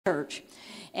church.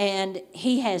 And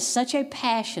he has such a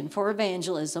passion for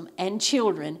evangelism and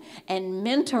children and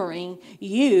mentoring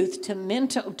youth to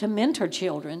mentor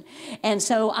children. And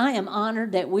so I am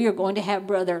honored that we are going to have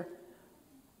Brother,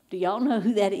 do y'all know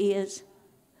who that is?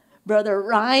 Brother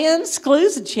Ryan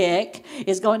Skluzacek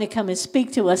is going to come and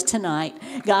speak to us tonight.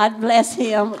 God bless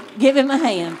him. Give him a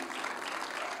hand.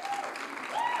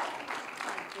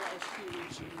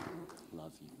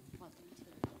 Love you.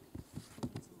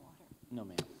 No,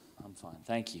 ma'am. I'm fine.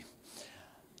 Thank you.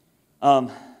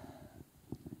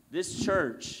 This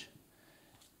church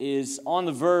is on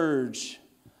the verge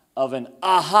of an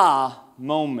aha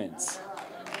moment.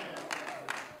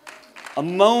 A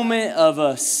moment of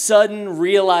a sudden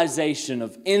realization,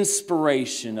 of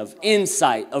inspiration, of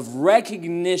insight, of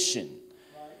recognition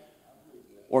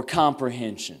or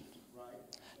comprehension.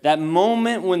 That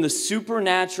moment when the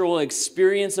supernatural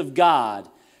experience of God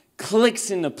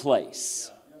clicks into place.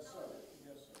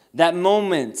 That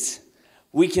moment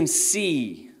we can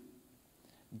see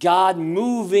God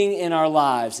moving in our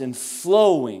lives and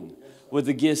flowing with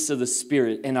the gifts of the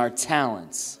Spirit and our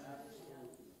talents.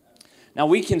 Now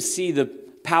we can see the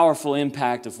powerful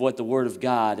impact of what the Word of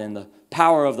God and the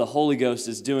power of the Holy Ghost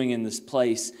is doing in this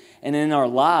place and in our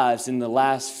lives in the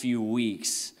last few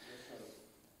weeks.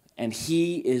 And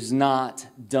He is not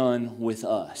done with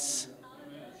us.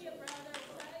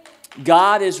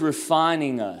 God is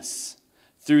refining us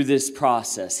through this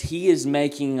process. He is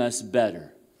making us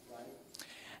better.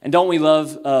 And don't we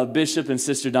love Bishop and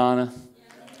Sister Donna?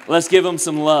 Let's give them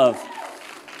some love.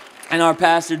 And our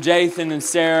pastor Jathan and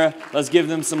Sarah, let's give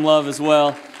them some love as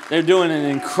well. They're doing an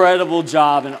incredible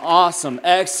job, an awesome,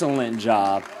 excellent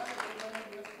job.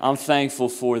 I'm thankful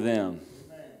for them.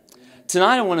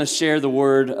 Tonight I want to share the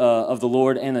word of the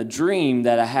Lord and a dream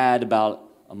that I had about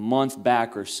a month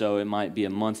back or so. It might be a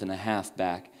month and a half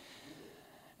back.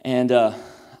 And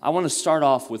I want to start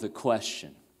off with a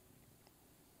question.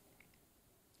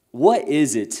 What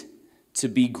is it to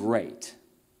be great?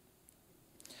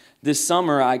 This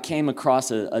summer, I came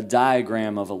across a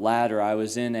diagram of a ladder. I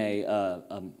was in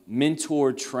a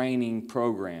mentor training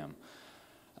program.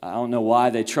 I don't know why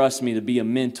they trust me to be a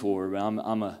mentor, but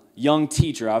I'm a young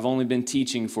teacher. I've only been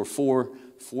teaching for four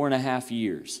and a half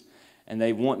years, and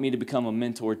they want me to become a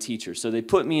mentor teacher. So they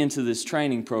put me into this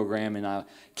training program, and I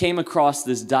came across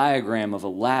this diagram of a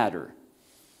ladder,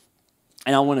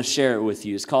 and I want to share it with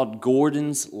you. It's called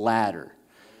Gordon's Ladder.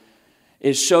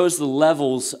 It shows the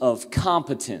levels of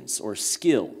competence or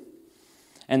skill.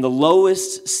 And the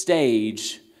lowest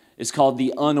stage is called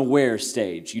the unaware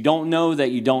stage. You don't know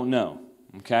that you don't know,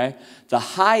 okay? The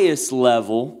highest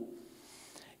level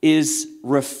is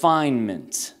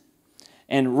refinement.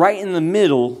 And right in the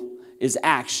middle is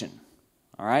action,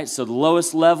 all right? So the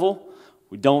lowest level,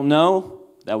 we don't know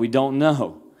that we don't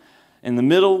know. In the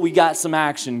middle, we got some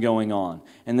action going on.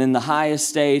 And then the highest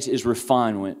stage is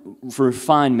refinement.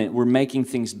 We're making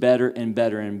things better and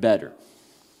better and better.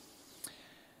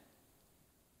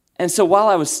 And so while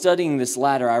I was studying this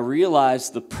ladder, I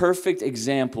realized the perfect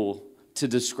example to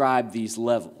describe these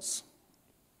levels,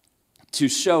 to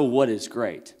show what is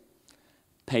great.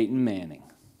 Peyton Manning.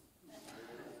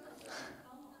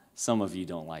 Some of you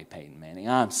don't like Peyton Manning.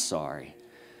 I'm sorry.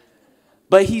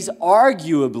 But he's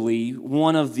arguably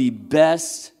one of the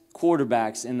best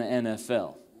quarterbacks in the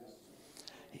NFL.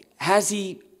 Has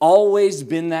he always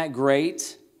been that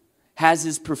great? Has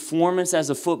his performance as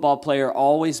a football player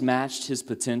always matched his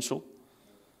potential?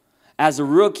 As a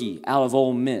rookie out of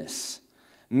Ole Miss,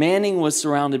 Manning was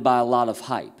surrounded by a lot of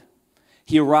hype.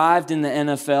 He arrived in the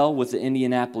NFL with the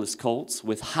Indianapolis Colts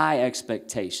with high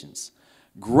expectations,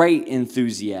 great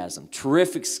enthusiasm,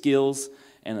 terrific skills,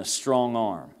 and a strong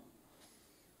arm.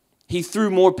 He threw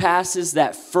more passes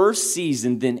that first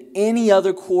season than any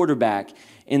other quarterback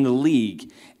in the league,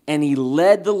 and he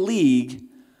led the league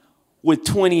with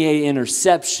 28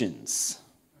 interceptions,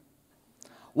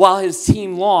 while his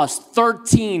team lost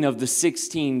 13 of the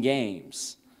 16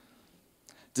 games.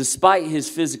 Despite his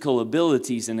physical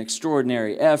abilities and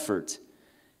extraordinary effort,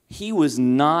 he was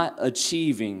not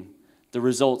achieving the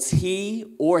results he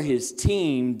or his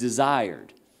team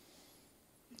desired.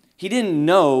 He didn't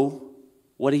know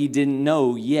what he didn't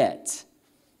know yet.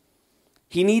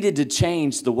 He needed to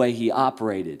change the way he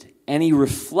operated, and he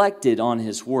reflected on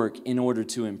his work in order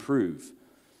to improve.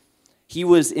 He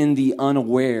was in the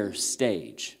unaware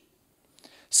stage.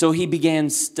 So he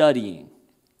began studying.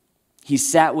 He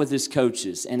sat with his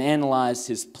coaches and analyzed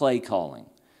his play calling,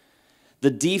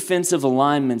 the defensive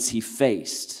alignments he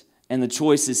faced, and the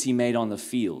choices he made on the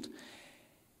field.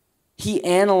 He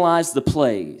analyzed the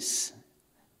plays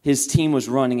his team was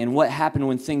running and what happened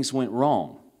when things went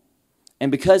wrong.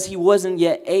 And because he wasn't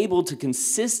yet able to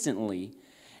consistently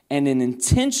and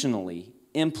intentionally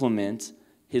implement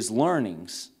his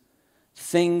learnings,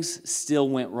 things still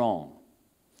went wrong.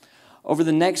 Over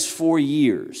the next 4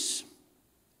 years,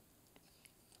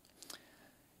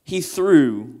 he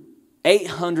threw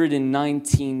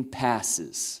 819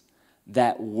 passes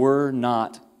that were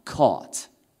not caught,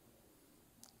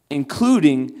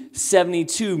 including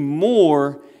 72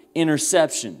 more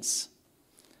interceptions.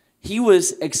 He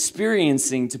was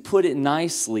experiencing, to put it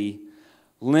nicely,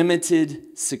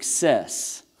 limited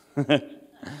success.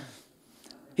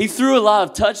 He threw a lot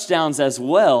of touchdowns as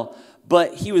well,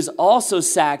 but he was also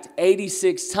sacked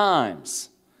 86 times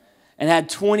and had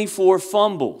 24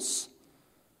 fumbles.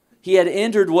 He had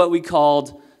entered what we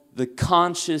called the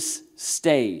conscious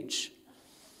stage.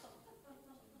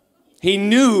 He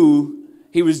knew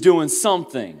he was doing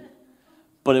something,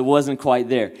 but it wasn't quite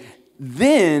there.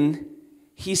 Then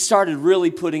he started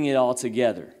really putting it all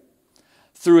together.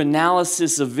 Through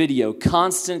analysis of video,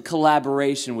 constant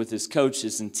collaboration with his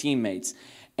coaches and teammates,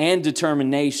 and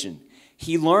determination,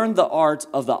 he learned the art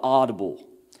of the audible,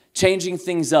 changing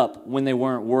things up when they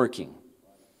weren't working.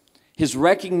 His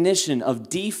recognition of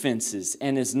defenses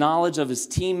and his knowledge of his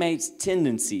teammates'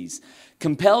 tendencies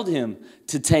compelled him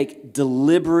to take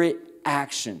deliberate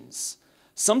actions,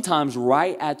 sometimes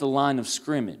right at the line of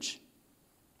scrimmage.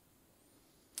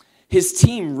 His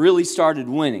team really started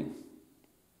winning.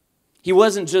 He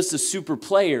wasn't just a super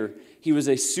player, he was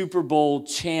a Super Bowl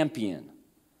champion.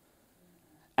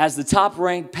 As the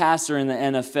top-ranked passer in the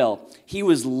NFL, he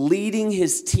was leading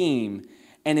his team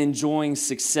and enjoying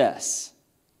success.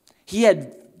 He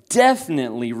had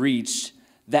definitely reached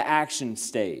the action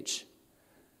stage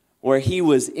where he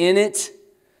was in it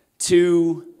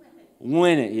to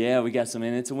win it. Yeah, we got some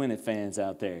in it to win it fans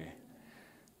out there.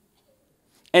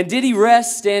 And did he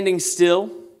rest standing still?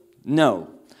 No,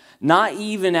 not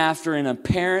even after an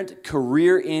apparent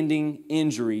career-ending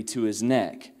injury to his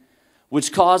neck,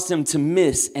 which caused him to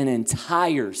miss an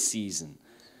entire season.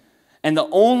 And the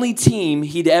only team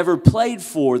he'd ever played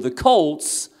for, the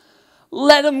Colts,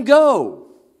 let him go.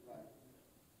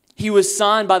 He was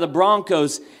signed by the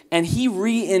Broncos, and he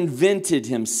reinvented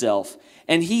himself,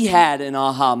 and he had an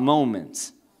aha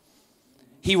moment.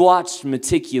 He watched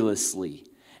meticulously,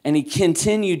 and he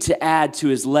continued to add to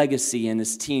his legacy and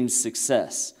his team's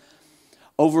success.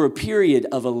 Over a period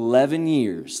of 11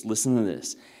 years, listen to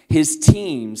this, his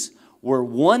teams were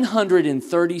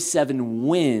 137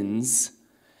 wins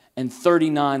and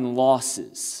 39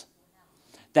 losses.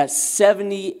 That's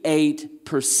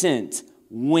 78%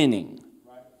 winning.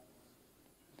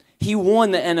 He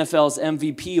won the NFL's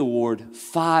MVP award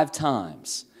 5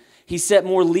 times. He set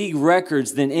more league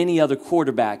records than any other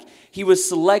quarterback. He was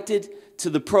selected to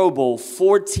the Pro Bowl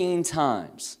 14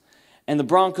 times. And the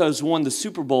Broncos won the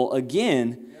Super Bowl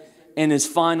again in his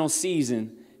final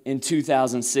season in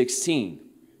 2016.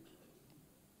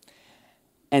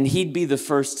 And he'd be the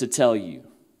first to tell you,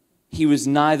 he was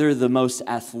neither the most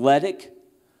athletic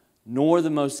nor the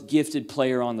most gifted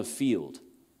player on the field,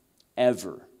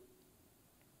 ever.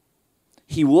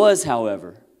 He was,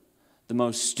 however, the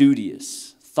most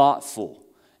studious, thoughtful,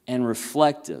 and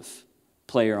reflective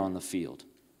player on the field.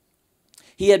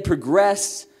 He had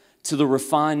progressed to the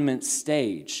refinement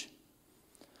stage.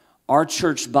 Our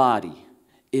church body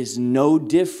is no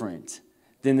different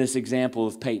than this example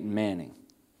of Peyton Manning.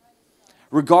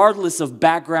 Regardless of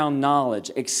background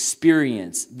knowledge,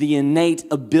 experience, the innate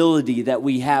ability that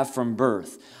we have from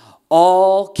birth,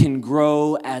 all can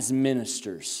grow as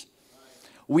ministers.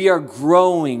 We are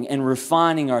growing and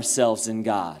refining ourselves in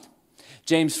God.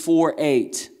 James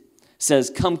 4:8 says,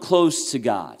 "Come close to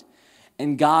God,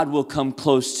 and God will come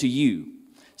close to you."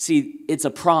 See, it's a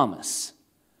promise,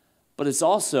 but it's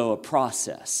also a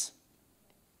process.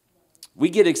 We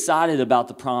get excited about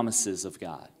the promises of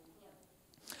God.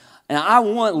 And I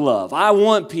want love. I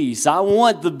want peace. I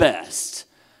want the best.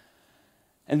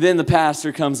 And then the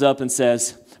pastor comes up and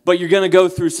says, but you're going to go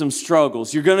through some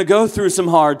struggles. You're going to go through some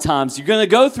hard times. You're going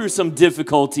to go through some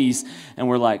difficulties. And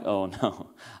we're like, oh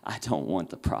no, I don't want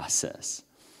the process.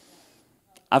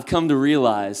 I've come to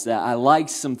realize that I like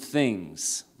some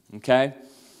things, okay?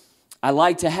 I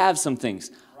like to have some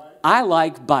things. I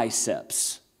like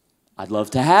biceps. I'd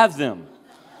love to have them.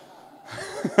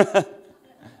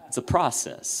 It's a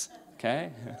process.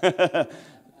 Okay?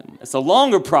 It's a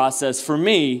longer process for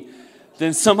me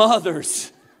than some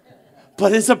others,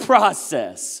 but it's a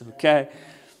process, okay?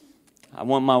 I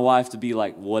want my wife to be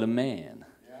like, what a man.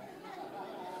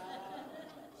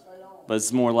 But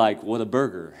it's more like, what a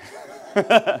burger.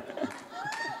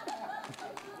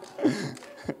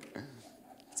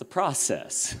 It's a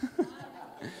process.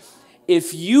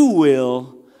 If you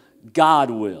will,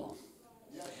 God will.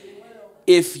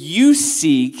 If you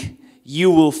seek,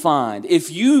 you will find.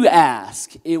 If you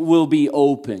ask, it will be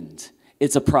opened.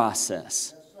 It's a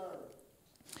process.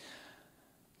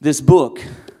 This book,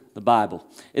 the Bible,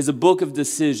 is a book of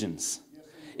decisions.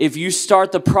 If you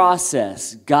start the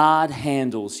process, God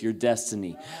handles your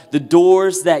destiny. The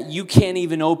doors that you can't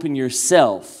even open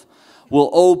yourself will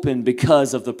open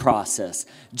because of the process.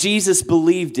 Jesus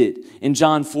believed it in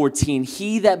John 14.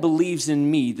 He that believes in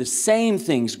me, the same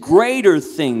things, greater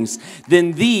things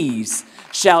than these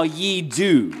shall ye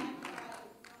do.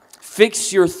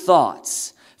 Fix your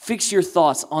thoughts. Fix your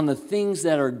thoughts on the things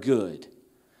that are good,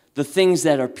 the things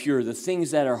that are pure, the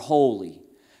things that are holy.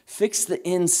 Fix the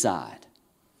inside.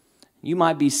 You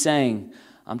might be saying,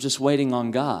 I'm just waiting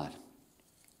on God.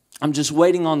 I'm just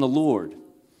waiting on the Lord.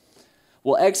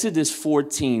 Well, Exodus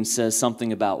 14 says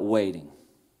something about waiting.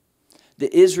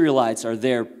 The Israelites are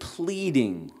there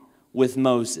pleading with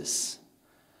Moses.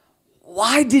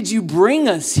 Why did you bring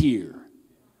us here?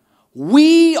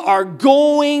 We are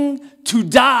going to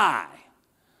die.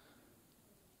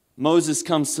 Moses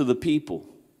comes to the people.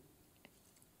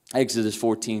 Exodus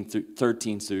 14,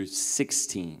 13 through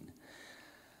 16.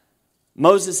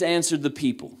 Moses answered the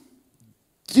people,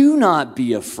 do not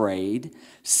be afraid.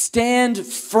 Stand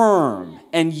firm,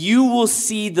 and you will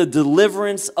see the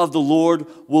deliverance of the Lord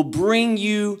will bring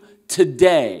you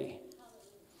today.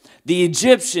 The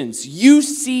Egyptians you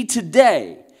see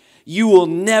today, you will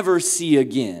never see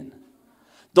again.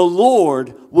 The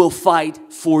Lord will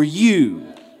fight for you.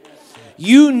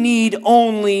 You need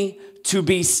only to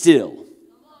be still.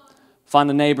 Find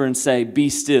a neighbor and say, be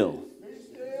still.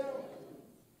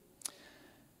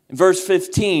 In verse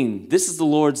 15, this is the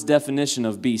Lord's definition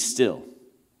of be still.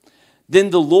 Then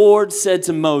the Lord said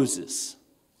to Moses,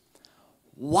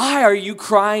 why are you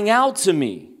crying out to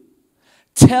me?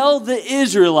 Tell the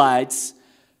Israelites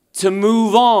to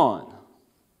move on.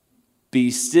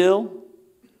 Be still,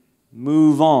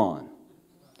 move on.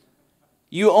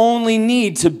 You only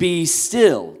need to be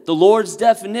still. The Lord's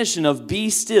definition of be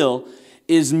still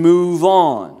is move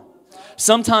on.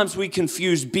 Sometimes we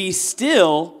confuse be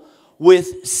still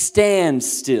with stand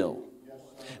still.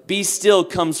 Be still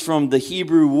comes from the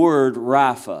Hebrew word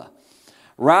rapha.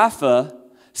 Rapha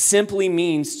simply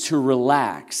means to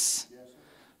relax.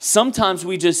 Sometimes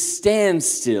we just stand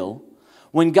still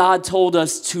when God told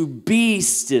us to be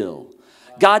still.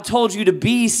 God told you to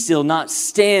be still, not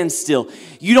stand still.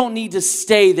 You don't need to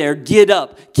stay there. Get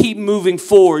up. Keep moving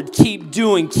forward. Keep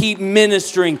doing. Keep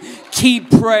ministering. Keep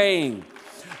praying.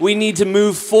 We need to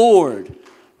move forward.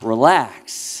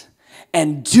 Relax.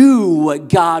 And do what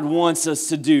God wants us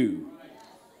to do.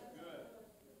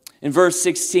 In verse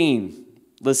 16,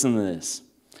 listen to this.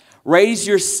 Raise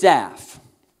your staff.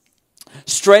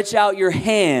 Stretch out your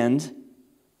hand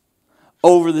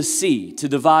over the sea to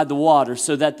divide the water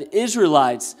so that the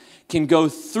Israelites can go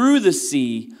through the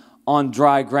sea on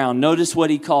dry ground. Notice what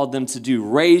he called them to do.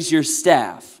 Raise your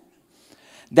staff.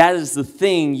 That is the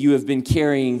thing you have been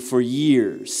carrying for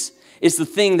years. It's the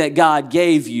thing that God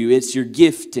gave you. It's your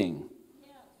gifting.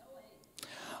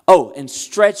 Oh, and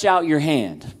stretch out your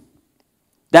hand.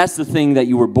 That's the thing that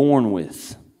you were born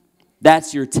with.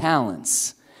 That's your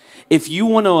talents. If you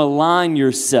want to align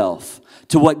yourself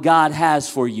to what God has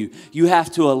for you, you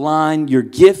have to align your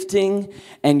gifting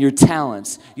and your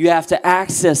talents. You have to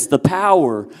access the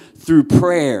power through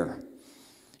prayer.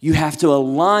 You have to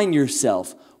align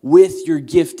yourself with your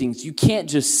giftings. You can't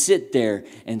just sit there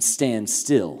and stand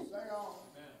still.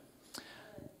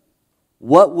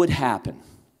 What would happen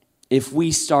if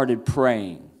we started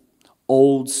praying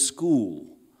old school,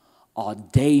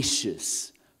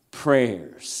 audacious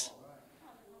prayers?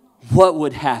 What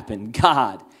would happen?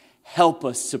 God, help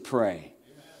us to pray.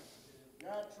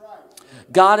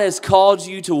 God has called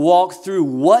you to walk through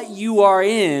what you are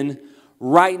in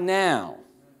right now.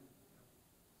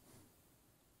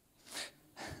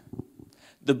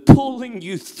 The pulling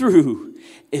you through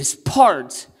is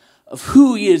part of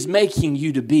who He is making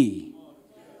you to be.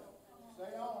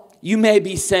 You may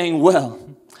be saying, well,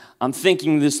 I'm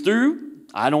thinking this through.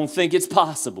 I don't think it's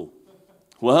possible.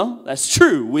 Well, that's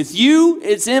true. With you,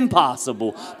 it's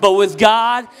impossible. But with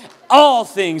God, all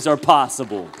things are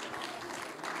possible.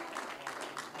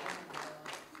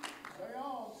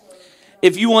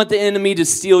 If you want the enemy to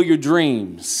steal your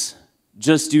dreams,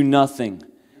 just do nothing,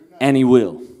 and he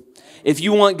will. If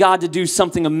you want God to do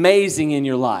something amazing in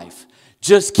your life,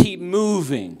 just keep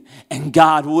moving, and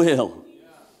God will.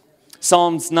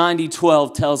 Psalms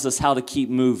 90:12 tells us how to keep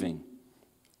moving.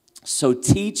 So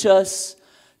teach us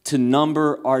to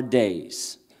number our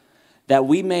days, that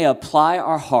we may apply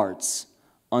our hearts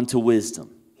unto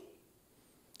wisdom.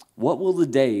 What will the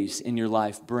days in your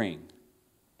life bring?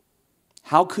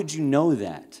 How could you know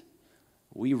that?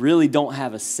 We really don't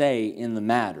have a say in the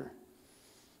matter.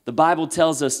 The Bible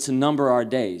tells us to number our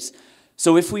days.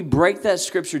 So if we break that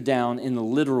scripture down in the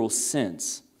literal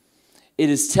sense, it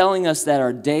is telling us that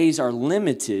our days are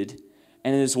limited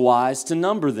and it is wise to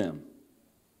number them.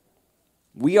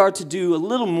 We are to do a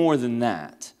little more than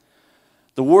that.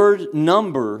 The word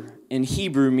number in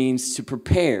Hebrew means to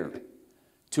prepare,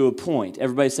 to appoint.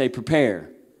 Everybody say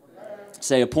prepare.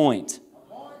 Say appoint.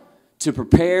 To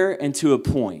prepare and to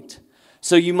appoint.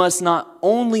 So you must not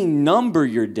only number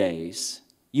your days,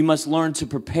 you must learn to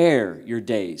prepare your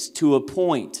days, to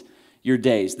appoint your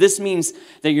days. This means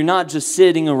that you're not just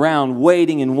sitting around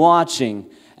waiting and watching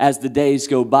as the days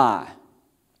go by.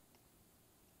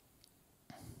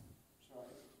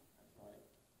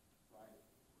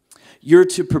 You're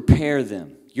to prepare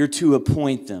them. You're to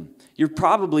appoint them. You're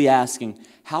probably asking,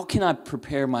 how can I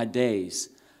prepare my days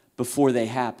before they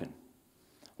happen?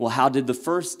 Well, how did the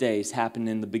first days happen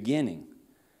in the beginning?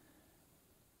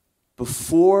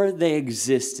 Before they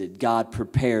existed, God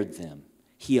prepared them.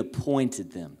 He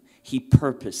appointed them. He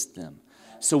purposed them.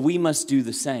 So we must do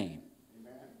the same.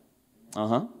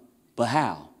 But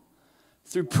how?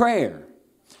 Through prayer.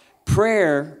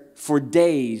 Prayer for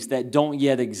days that don't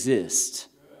yet exist.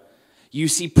 You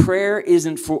see, prayer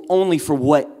isn't only for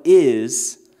what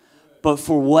is, but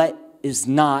for what is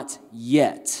not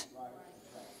yet.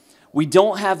 We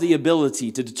don't have the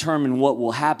ability to determine what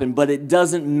will happen, but it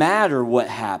doesn't matter what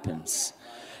happens.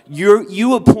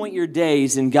 You appoint your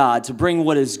days in God to bring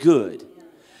what is good.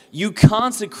 You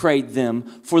consecrate them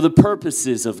for the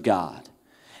purposes of God.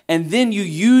 And then you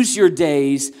use your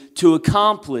days to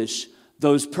accomplish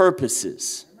those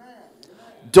purposes.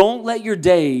 Don't let your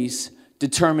days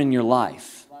determine your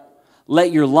life.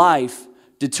 Let your life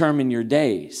determine your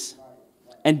days.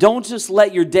 And don't just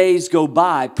let your days go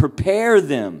by. Prepare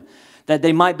them that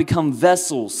they might become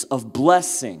vessels of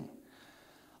blessing.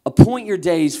 Appoint your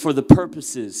days for the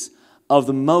purposes of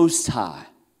the Most High.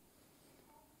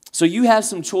 So you have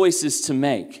some choices to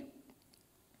make.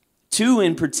 Two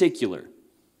in particular.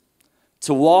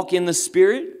 To walk in the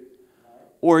Spirit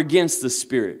or against the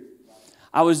Spirit.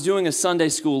 I was doing a Sunday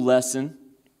school lesson,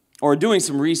 or doing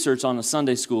some research on a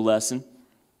Sunday school lesson,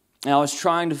 and I was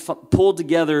trying to pull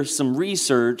together some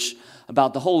research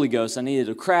about the Holy Ghost. I needed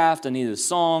a craft, I needed a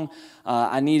song,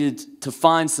 I needed to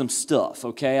find some stuff,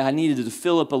 okay? I needed to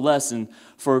fill up a lesson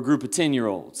for a group of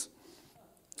 10-year-olds.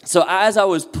 So as I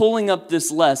was pulling up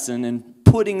this lesson and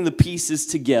putting the pieces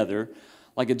together,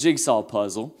 like a jigsaw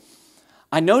puzzle,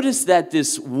 I noticed that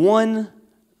this one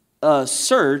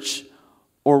search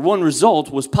or one result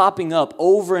was popping up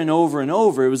over and over and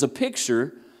over. It was a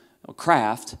picture, a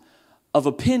craft, of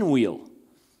a pinwheel.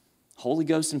 Holy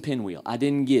Ghost and pinwheel. I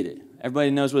didn't get it.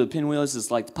 Everybody knows what a pinwheel is. It's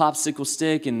like the popsicle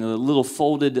stick and the little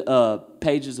folded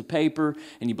pages of paper,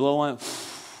 and you blow on it,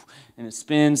 and it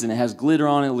spins, and it has glitter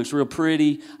on it. It looks real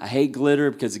pretty. I hate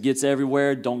glitter because it gets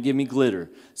everywhere. Don't give me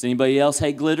glitter. Does anybody else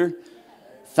hate glitter?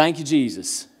 Thank you,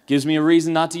 Jesus. Gives me a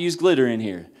reason not to use glitter in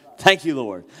here. Thank you,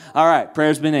 Lord. All right,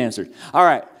 prayer's been answered. All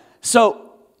right,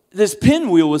 so this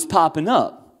pinwheel was popping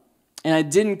up, and it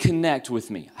didn't connect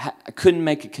with me. I couldn't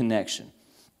make a connection.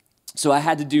 So I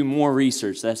had to do more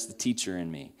research. That's the teacher in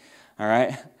me. All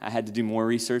right, I had to do more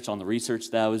research on the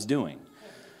research that I was doing.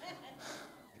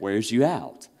 Wears you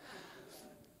out.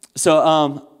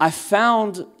 So I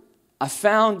found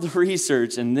the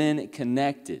research, and then it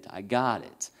connected. I got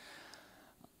it.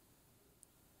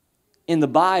 In the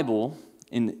Bible,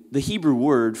 in the Hebrew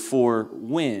word for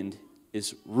wind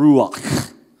is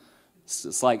ruach.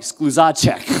 It's like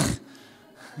Skluzacek.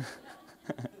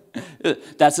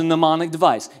 That's a mnemonic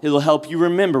device. It'll help you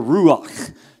remember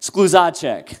ruach,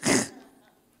 Skluzacek.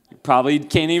 You probably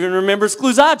can't even remember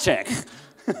Skluzacek.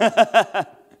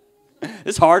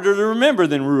 It's harder to remember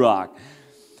than ruach.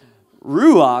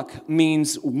 Ruach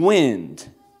means wind.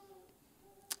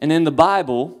 And in the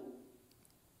Bible,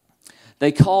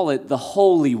 they call it the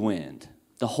holy wind.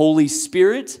 The Holy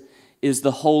Spirit is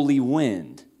the holy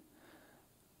wind.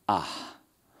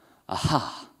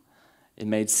 Aha. It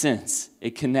made sense.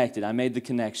 It connected. I made the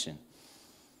connection.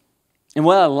 And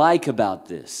what I like about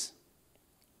this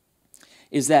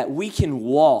is that we can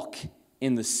walk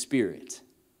in the Spirit.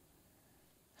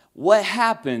 What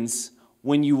happens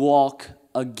when you walk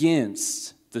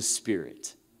against the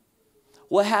Spirit?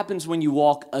 What happens when you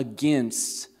walk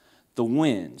against the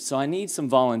wind? So I need some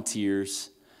volunteers.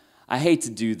 I hate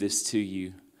to do this to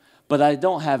you, but I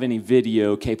don't have any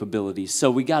video capabilities,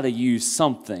 so we got to use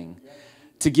something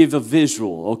to give a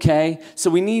visual, okay? So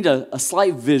we need a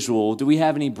slight visual. Do we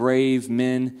have any brave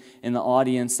men in the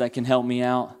audience that can help me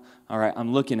out? All right,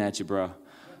 I'm looking at you, bro.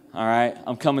 All right,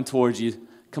 I'm coming towards you.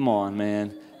 Come on,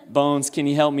 man. Bones, can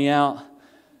you help me out?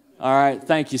 All right,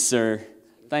 thank you, sir.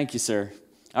 Thank you, sir.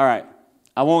 All right,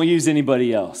 I won't use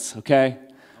anybody else, okay?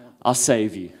 I'll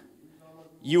save you.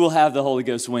 You will have the Holy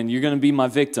Ghost wind. You're going to be my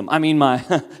victim. I mean my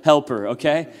helper,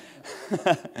 okay?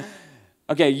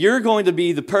 Okay, you're going to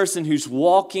be the person who's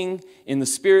walking in the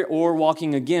Spirit or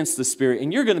walking against the Spirit,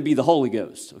 and you're going to be the Holy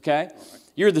Ghost, okay?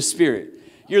 You're the Spirit.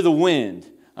 You're the wind,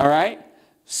 all right?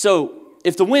 So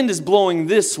if the wind is blowing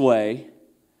this way,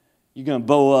 you're going to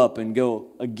bow up and go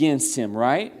against him,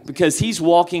 right? Because he's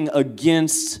walking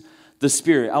against the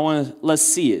Spirit. Let's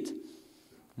see it,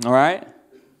 all right?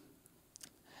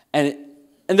 And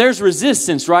there's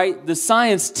resistance, right? The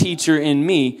science teacher in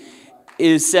me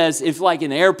says if like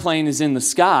an airplane is in the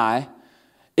sky,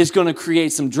 it's going to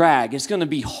create some drag. It's going to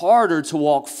be harder to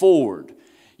walk forward.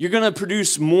 You're going to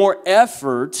produce more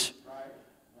effort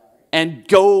and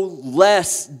go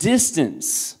less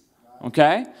distance.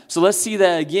 Okay? So let's see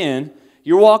that again.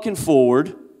 You're walking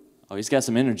forward. Oh, he's got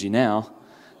some energy now.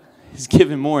 He's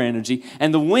giving more energy.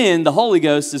 And the wind, the Holy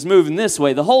Ghost, is moving this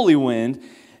way. The Holy Wind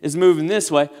is moving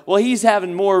this way. Well, he's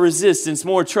having more resistance,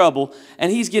 more trouble,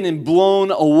 and he's getting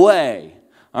blown away.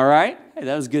 All right? Hey,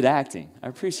 that was good acting. I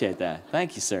appreciate that.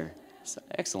 Thank you, sir.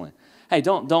 Excellent. Hey,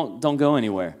 don't go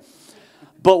anywhere.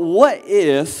 But what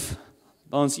if,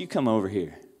 Bones, you come over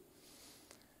here.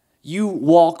 You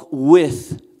walk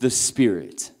with the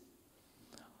Spirit.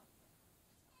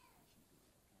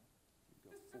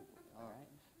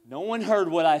 No one heard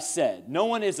what I said. No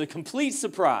one is a complete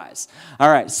surprise. All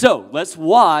right, so let's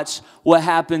watch what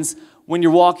happens when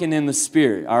you're walking in the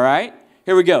Spirit, all right?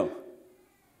 Here we go.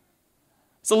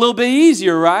 It's a little bit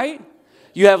easier, right?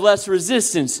 You have less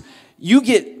resistance. You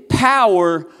get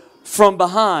power from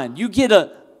behind. You get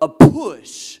a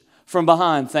push from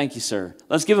behind. Thank you, sir.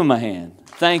 Let's give him a hand.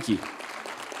 Thank you.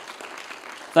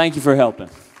 Thank you for helping.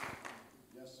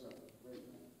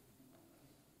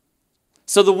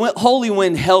 So the Holy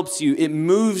Wind helps you. It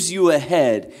moves you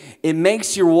ahead. It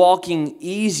makes your walking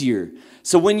easier.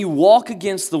 So when you walk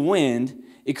against the wind,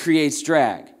 it creates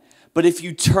drag. But if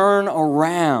you turn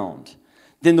around,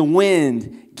 then the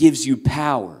wind gives you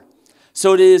power.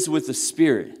 So it is with the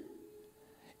Spirit.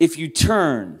 If you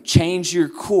turn, change your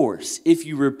course, if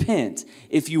you repent,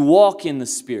 if you walk in the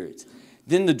Spirit,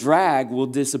 then the drag will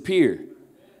disappear.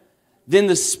 Then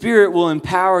the Spirit will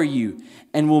empower you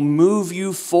and will move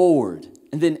you forward.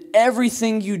 And then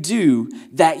everything you do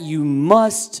that you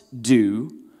must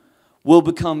do will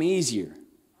become easier.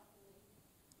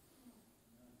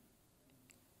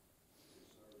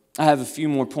 I have a few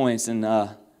more points, and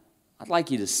I'd like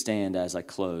you to stand as I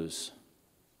close.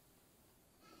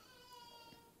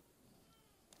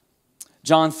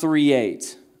 John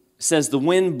 3:8 says, "The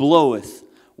wind bloweth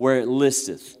where it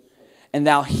listeth, and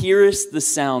thou hearest the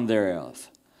sound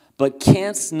thereof, but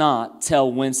canst not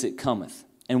tell whence it cometh,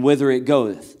 and whither it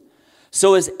goeth.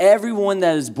 So is everyone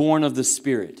that is born of the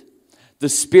Spirit. The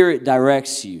Spirit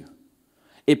directs you.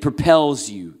 It propels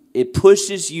you. It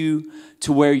pushes you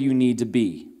to where you need to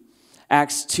be."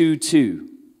 Acts 2:2.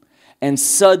 "And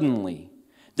suddenly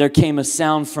there came a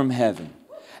sound from heaven,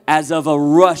 as of a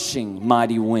rushing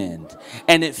mighty wind,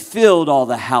 and it filled all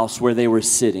the house where they were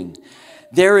sitting."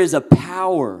 There is a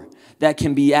power that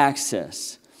can be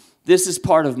accessed. This is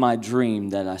part of my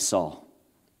dream that I saw.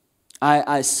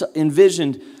 I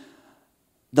envisioned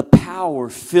the power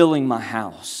filling my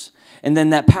house, and then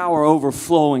that power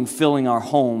overflowing, filling our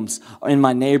homes in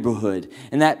my neighborhood,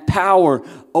 and that power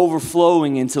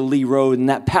overflowing into Lee Road, and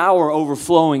that power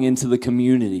overflowing into the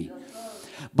community.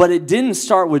 But it didn't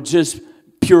start with just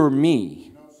pure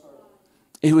me.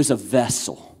 It was a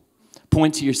vessel.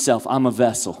 Point to yourself, I'm a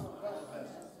vessel.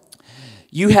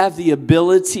 You have the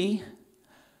ability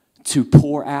to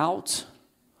pour out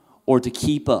or to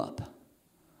keep up.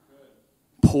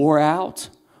 Pour out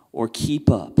or keep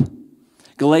up.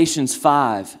 Galatians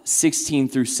 5:16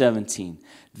 through 17.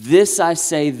 "This I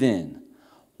say then,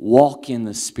 walk in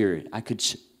the Spirit." I could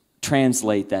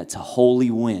translate that to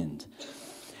holy wind.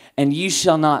 "And ye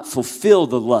shall not fulfill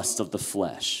the lust of the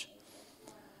flesh."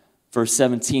 Verse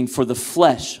 17, "For the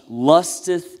flesh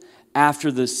lusteth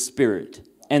after the Spirit,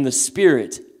 and the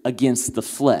Spirit against the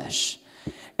flesh.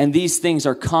 And these things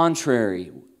are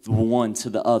contrary the one to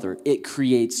the other." It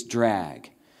creates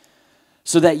drag.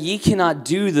 "So that ye cannot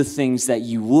do the things that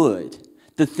you would,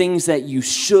 the things that you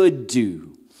should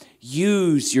do.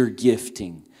 Use your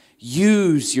gifting.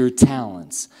 Use your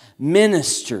talents.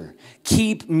 Minister.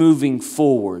 Keep moving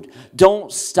forward.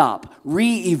 Don't stop.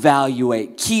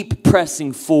 Reevaluate. Keep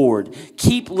pressing forward.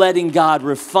 Keep letting God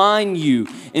refine you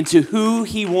into who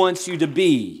He wants you to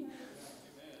be."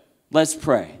 Let's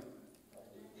pray.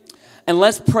 And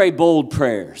let's pray bold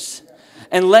prayers.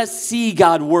 And let's see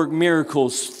God work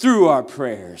miracles through our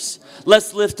prayers.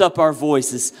 Let's lift up our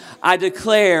voices. I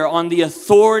declare on the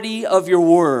authority of your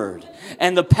word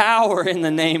and the power in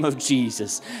the name of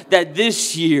Jesus that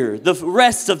this year, the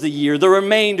rest of the year, the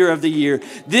remainder of the year,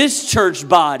 this church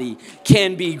body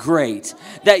can be great.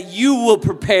 That you will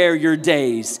prepare your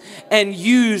days and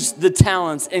use the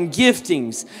talents and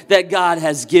giftings that God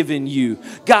has given you.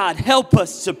 God, help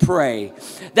us to pray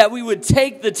that we would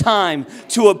take the time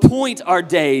to appoint our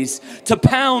days, to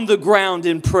pound the ground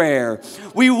in prayer.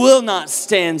 We will not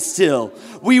stand still.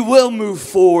 We will move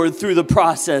forward through the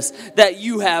process that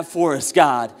you have for us,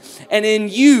 God. And in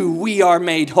you, we are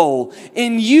made whole.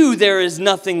 In you, there is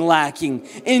nothing lacking.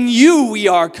 In you, we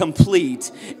are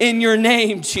complete. In your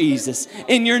name, Jesus.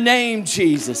 In your name,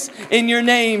 Jesus. In your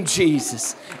name,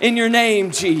 Jesus. In your name,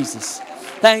 Jesus.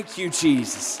 Thank you,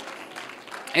 Jesus.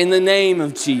 In the name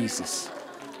of Jesus.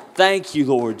 Thank you,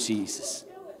 Lord Jesus.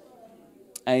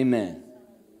 Amen.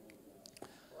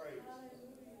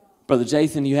 Brother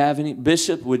Jathan, you have any?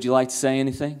 Bishop, would you like to say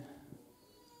anything?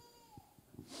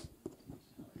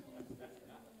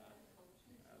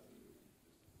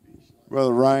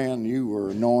 Brother Ryan, you were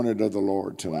anointed of the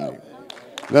Lord tonight.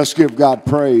 Let's give God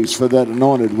praise for that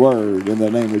anointed word in the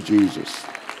name of Jesus.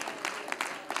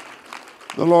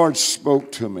 The Lord spoke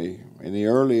to me in the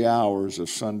early hours of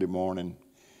Sunday morning,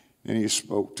 and he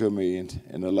spoke to me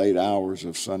in the late hours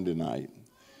of Sunday night.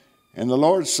 And the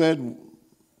Lord said,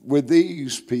 with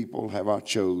these people have I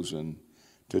chosen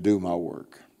to do my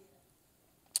work.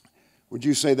 Would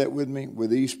you say that with me?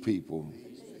 With these people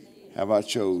have I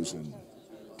chosen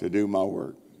to do my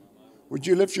work. Would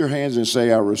you lift your hands and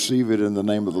say, I receive it in the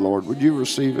name of the Lord? Would you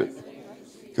receive it?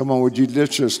 Come on, would you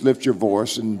just lift your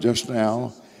voice and just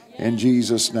now, in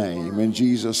Jesus' name, in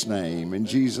Jesus' name, in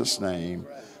Jesus' name.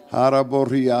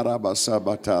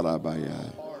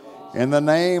 In the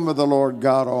name of the Lord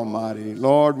God Almighty,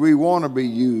 Lord, we want to be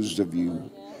used of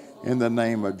you in the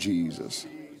name of Jesus.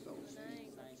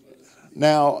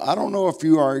 Now, I don't know if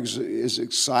you are as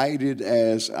excited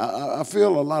as I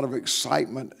feel a lot of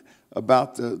excitement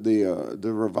about the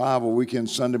revival weekend,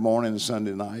 Sunday morning and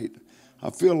Sunday night. I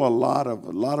feel a lot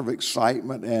of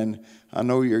excitement, and I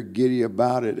know you're giddy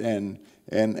about it, and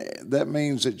that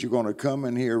means that you're going to come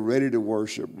in here ready to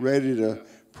worship, ready to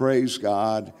praise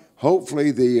God. Hopefully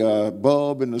the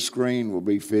bulb in the screen will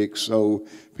be fixed so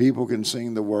people can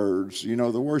sing the words. You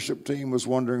know, the worship team was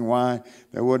wondering why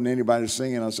there wasn't anybody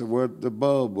singing. I said, well, the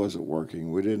bulb wasn't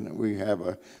working. We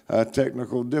have a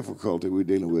technical difficulty we're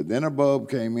dealing with. Then a bulb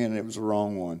came in and it was the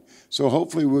wrong one. So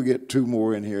hopefully we'll get two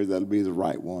more in here that'll be the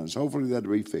right ones. Hopefully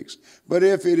that'll be fixed. But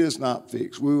if it is not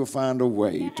fixed, we will find a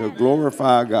way to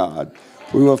glorify God.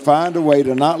 We will find a way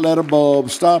to not let a bulb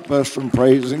stop us from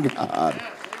praising God.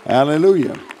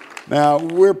 Hallelujah. Now,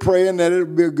 we're praying that it'll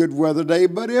be a good weather day,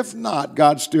 but if not,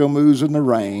 God still moves in the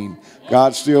rain.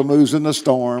 God still moves in the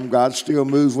storm. God still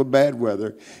moves with bad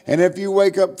weather. And if you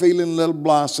wake up feeling a little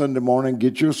blah Sunday morning,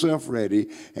 get yourself ready.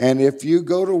 And if you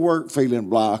go to work feeling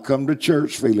blah, come to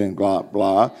church feeling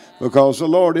blah, because the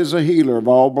Lord is a healer of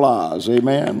all blahs.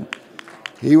 Amen.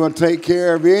 He will take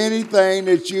care of anything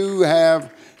that you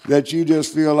have that you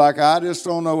just feel like, I just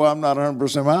don't know, I'm not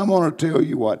 100%. I'm going to tell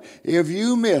you what, if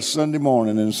you miss Sunday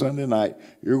morning and Sunday night,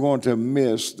 you're going to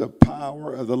miss the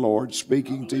power of the Lord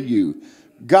speaking to you.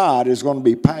 God is going to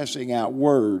be passing out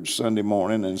words Sunday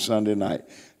morning and Sunday night.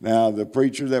 Now, the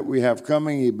preacher that we have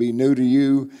coming, he'll be new to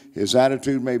you. His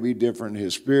attitude may be different.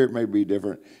 His spirit may be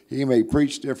different. He may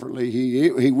preach differently.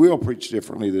 He will preach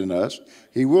differently than us.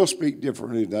 He will speak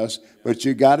differently than us. But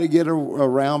you got to get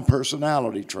around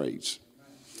personality traits.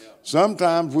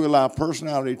 Sometimes we allow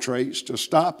personality traits to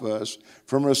stop us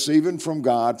from receiving from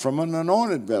God, from an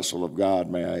anointed vessel of God,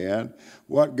 may I add,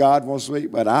 what God wants to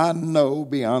speak. But I know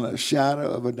beyond a shadow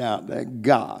of a doubt that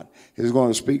God is going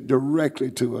to speak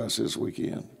directly to us this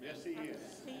weekend. Yes, He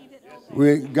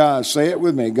is. God, say it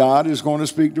with me. God is going to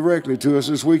speak directly to us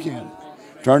this weekend.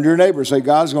 Turn to your neighbor and say,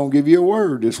 God's going to give you a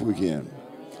word this weekend.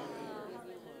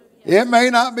 It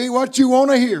may not be what you want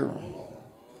to hear.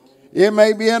 It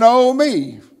may be an oh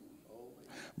me.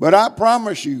 But I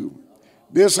promise you,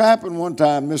 this happened one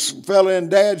time. This fella in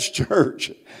Dad's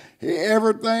church,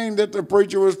 everything that the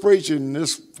preacher was preaching,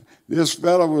 this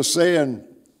fella was saying,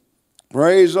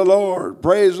 praise the Lord,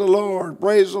 praise the Lord,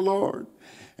 praise the Lord.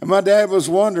 And my dad was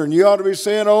wondering, you ought to be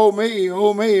saying, oh me,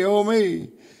 oh me, oh me.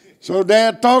 So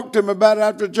Dad talked to him about it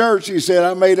after church. He said,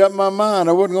 I made up my mind.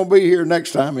 I wasn't going to be here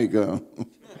next time he come.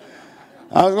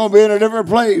 I was going to be in a different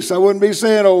place. I wouldn't be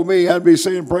saying, oh me, I'd be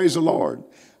saying, praise the Lord.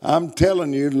 I'm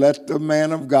telling you, let the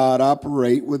man of God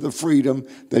operate with the freedom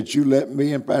that you let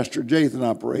me and Pastor Jathan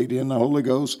operate in the Holy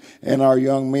Ghost and our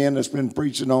young men that's been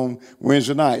preaching on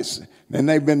Wednesday nights. And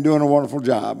they've been doing a wonderful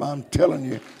job. I'm telling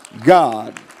you,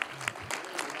 God,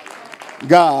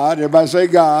 everybody say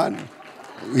God.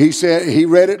 He said, he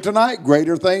read it tonight,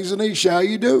 greater things than these shall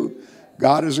you do.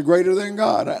 God is a greater than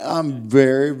God. I'm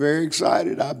very, very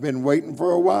excited. I've been waiting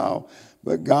for a while.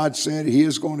 But God said he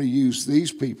is going to use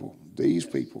these people.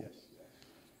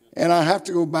 And I have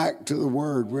to go back to the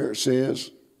word where it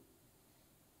says,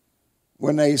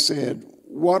 when they said,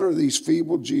 what are these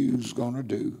feeble Jews going to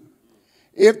do?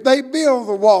 If they build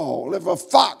the wall, if a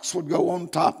fox would go on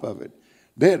top of it,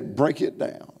 they'd break it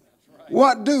down.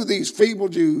 What do these feeble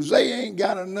Jews? They ain't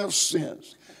got enough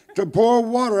sense to pour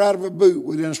water out of a boot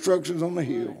with instructions on the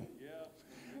hill.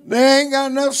 They ain't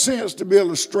got enough sense to build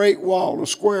a straight wall, a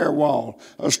square wall,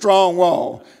 a strong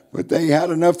wall. But they had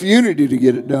enough unity to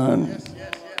get it done.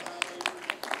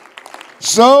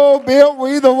 So built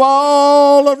we the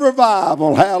wall of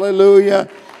revival. Hallelujah.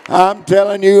 I'm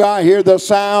telling you, I hear the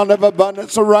sound of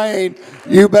abundance of rain.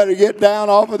 You better get down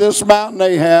off of this mountain,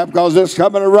 Ahab, because it's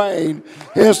coming to rain.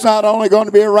 It's not only going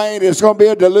to be a rain, it's going to be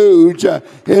a deluge.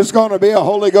 It's going to be a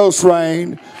Holy Ghost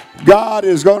rain. God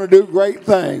is going to do great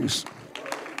things.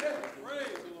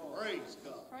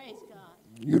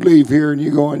 You leave here and you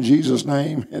go in Jesus'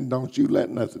 name, and don't you let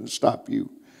nothing stop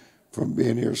you from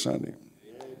being here Sunday.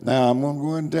 Now, I'm going to go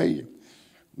ahead and tell you,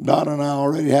 Donna and I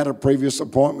already had a previous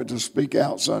appointment to speak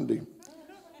out Sunday.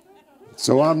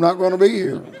 So I'm not going to be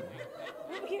here. We'll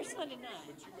be here Sunday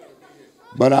night.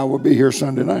 But I will be here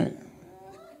Sunday night.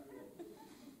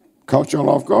 Caught y'all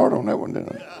off guard on that one,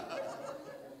 didn't I?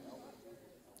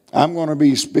 I'm going to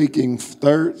be speaking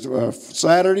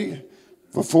Saturday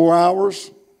for 4 hours.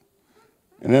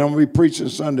 And then I'm going to be preaching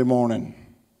Sunday morning.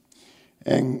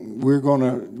 And we're going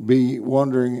to be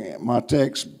wondering my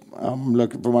text. I'm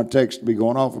looking for my text to be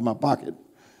going off in my pocket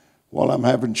while I'm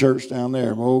having church down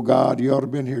there. Oh, God, you ought to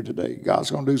have been here today. God's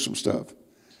going to do some stuff.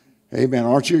 Amen.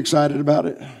 Aren't you excited about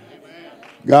it? Amen.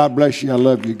 God bless you. I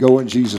love you. Go in Jesus'